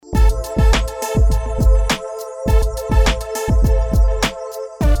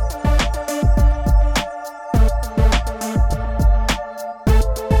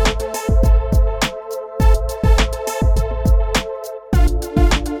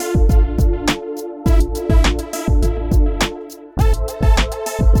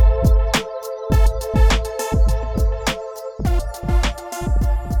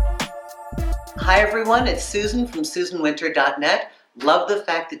everyone, it's Susan from SusanWinter.net. Love the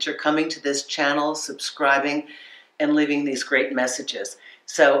fact that you're coming to this channel, subscribing, and leaving these great messages.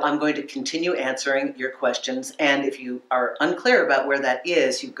 So I'm going to continue answering your questions, and if you are unclear about where that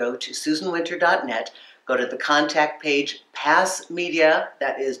is, you go to SusanWinter.net, go to the contact page, Pass Media,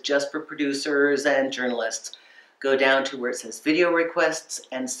 that is just for producers and journalists. Go down to where it says video requests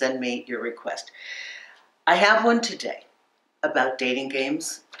and send me your request. I have one today about dating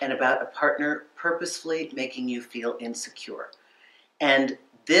games and about a partner purposefully making you feel insecure. And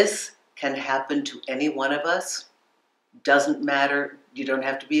this can happen to any one of us. Doesn't matter. You don't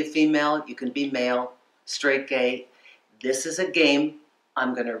have to be a female. You can be male, straight, gay. This is a game.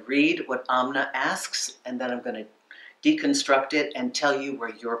 I'm going to read what Amna asks, and then I'm going to deconstruct it and tell you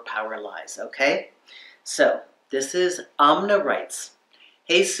where your power lies, okay? So, this is Amna writes,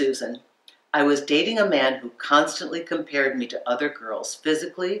 "Hey Susan, I was dating a man who constantly compared me to other girls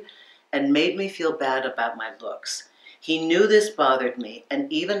physically and made me feel bad about my looks. He knew this bothered me,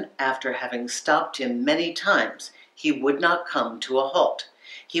 and even after having stopped him many times, he would not come to a halt.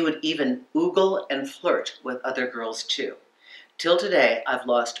 He would even oogle and flirt with other girls too. Till today, I've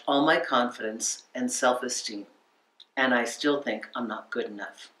lost all my confidence and self-esteem, and I still think I'm not good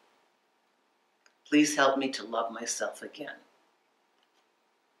enough. Please help me to love myself again."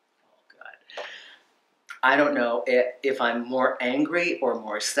 Oh, God. I don't know if I'm more angry or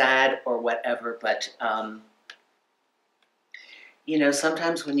more sad or whatever, but, you know,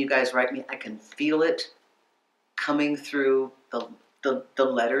 sometimes when you guys write me, I can feel it coming through the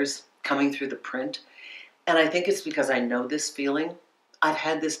letters, coming through the print. And I think it's because I know this feeling. I've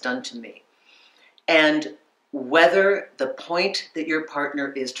had this done to me. And whether the point that your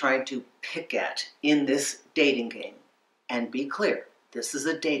partner is trying to pick at in this dating game, and be clear, this is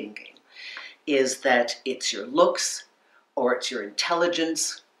a dating game, is that it's your looks, or it's your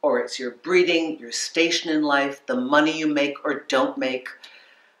intelligence, or it's your breeding, your station in life, the money you make or don't make,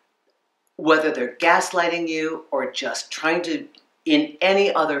 whether they're gaslighting you or just trying to, in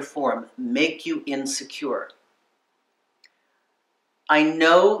any other form, make you insecure. I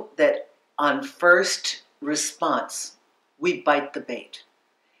know that on first response, we bite the bait.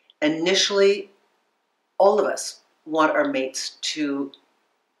 Initially, all of us want our mates to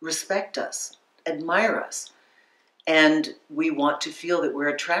respect us, admire us, and we want to feel that we're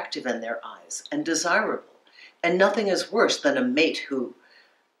attractive in their eyes and desirable. And nothing is worse than a mate who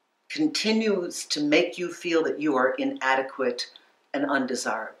continues to make you feel that you are inadequate and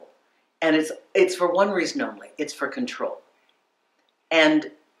undesirable. And it's for one reason only. It's for control.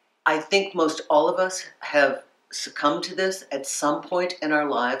 And I think most all of us have succumbed to this at some point in our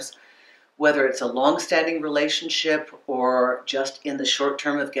lives, whether it's a long-standing relationship or just in the short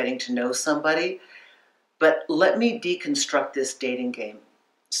term of getting to know somebody. But let me deconstruct this dating game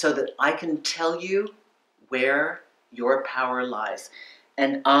so that I can tell you where your power lies.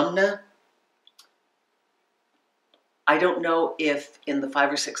 And Amna, I don't know if in the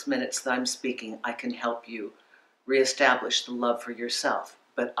 5 or 6 minutes that I'm speaking, I can help you reestablish the love for yourself.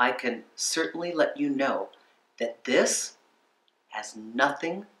 But I can certainly let you know that this has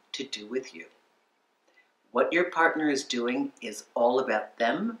nothing to do with you. What your partner is doing is all about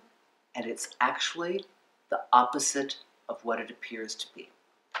them, and it's actually the opposite of what it appears to be.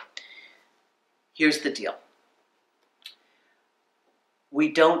 Here's the deal. We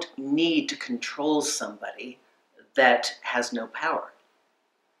don't need to control somebody that has no power.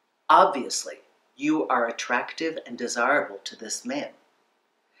 Obviously, you are attractive and desirable to this man.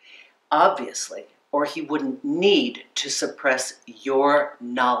 Obviously, or he wouldn't need to suppress your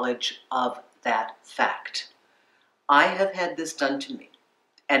knowledge of that fact. I have had this done to me,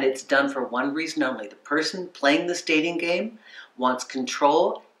 and it's done for one reason only. The person playing this dating game wants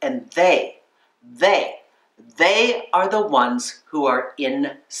control, and they are the ones who are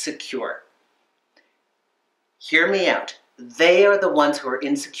insecure. Hear me out. They are the ones who are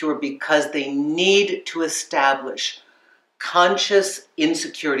insecure because they need to establish conscious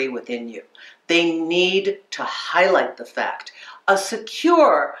insecurity within you. They need to highlight the fact. A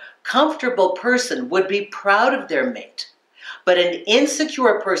secure, comfortable person would be proud of their mate. But an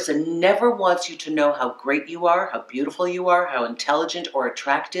insecure person never wants you to know how great you are, how beautiful you are, how intelligent or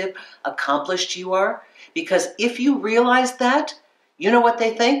attractive, accomplished you are. Because if you realize that, you know what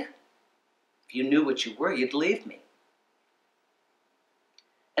they think? If you knew what you were, you'd leave me.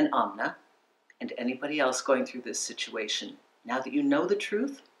 And Amna, and anybody else going through this situation, now that you know the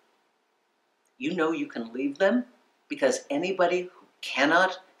truth, you know you can leave them, because anybody who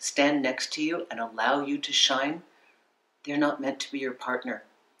cannot stand next to you and allow you to shine, they're not meant to be your partner.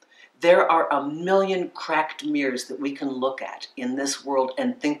 There are a million cracked mirrors that we can look at in this world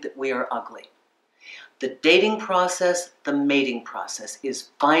and think that we are ugly. The dating process, the mating process, is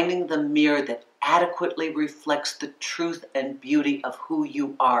finding the mirror that adequately reflects the truth and beauty of who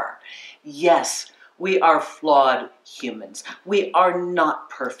you are. Yes, we are flawed humans. We are not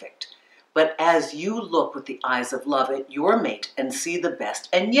perfect. But as you look with the eyes of love at your mate and see the best,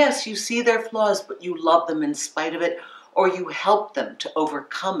 and yes, you see their flaws, but you love them in spite of it, or you help them to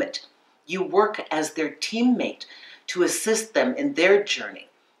overcome it. You work as their teammate to assist them in their journey,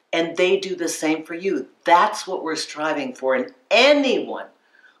 and they do the same for you. That's what we're striving for. And anyone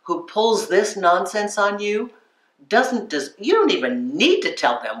who pulls this nonsense on you you don't even need to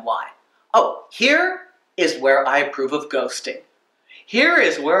tell them why. Oh, here is where I approve of ghosting. Here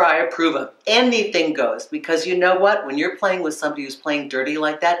is where I approve of anything goes. Because you know what? When you're playing with somebody who's playing dirty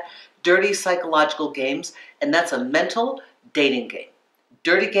like that, dirty psychological games, and that's a mental dating game.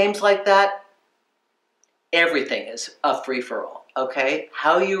 Dirty games like that, everything is a free-for-all, okay?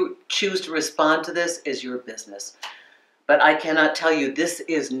 How you choose to respond to this is your business. But I cannot tell you, this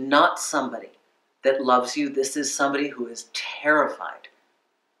is not somebody that loves you. This is somebody who is terrified.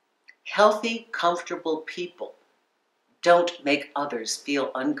 Healthy, comfortable people don't make others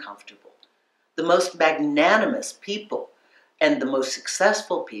feel uncomfortable. The most magnanimous people and the most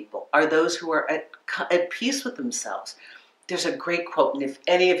successful people are those who are at peace with themselves. There's a great quote, and if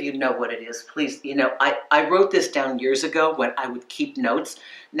any of you know what it is, please, I wrote this down years ago when I would keep notes.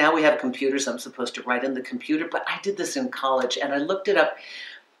 Now we have computers, I'm supposed to write in the computer, but I did this in college, and I looked it up,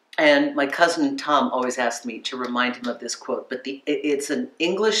 and my cousin Tom always asked me to remind him of this quote, but it's an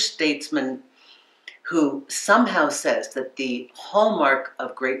English statesman who somehow says that the hallmark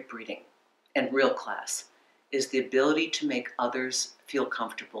of great breeding and real class is the ability to make others feel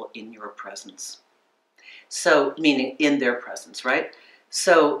comfortable in your presence. So, meaning in their presence, right?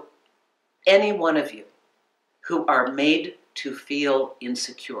 So, any one of you who are made to feel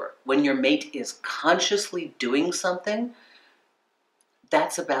insecure, when your mate is consciously doing something,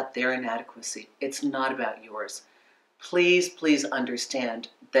 that's about their inadequacy. It's not about yours. Please, please understand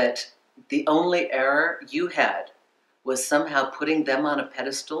that the only error you had was somehow putting them on a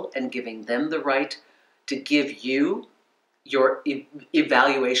pedestal and giving them the right to give you your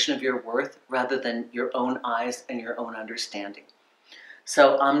evaluation of your worth rather than your own eyes and your own understanding.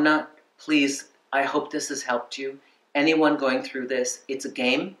 So please, I hope this has helped you. Anyone going through this, it's a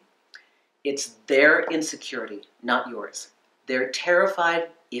game. It's their insecurity, not yours. They're terrified.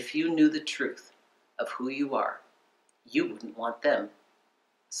 If you knew the truth of who you are, you wouldn't want them.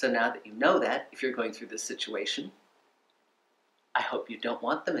 So now that you know that, if you're going through this situation, I hope you don't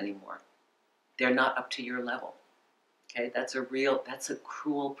want them anymore. They're not up to your level. Okay, that's a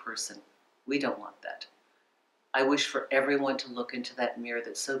cruel person. We don't want that. I wish for everyone to look into that mirror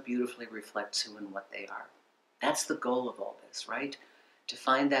that so beautifully reflects who and what they are. That's the goal of all this, right? To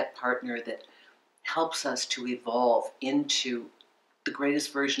find that partner that helps us to evolve into the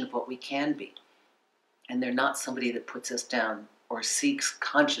greatest version of what we can be. And they're not somebody that puts us down or seeks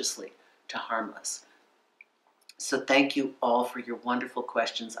consciously to harm us. So thank you all for your wonderful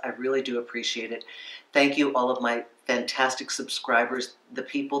questions. I really do appreciate it. Thank you all of my fantastic subscribers, the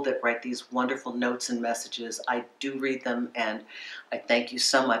people that write these wonderful notes and messages. I do read them, and I thank you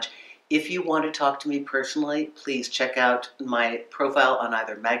so much. If you want to talk to me personally, please check out my profile on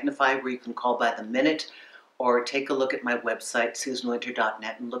either Magnify, where you can call by the minute, or take a look at my website,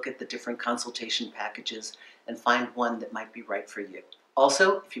 susanwinter.net, and look at the different consultation packages and find one that might be right for you.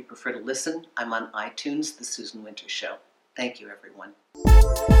 Also, if you prefer to listen, I'm on iTunes, The Susan Winter Show. Thank you, everyone.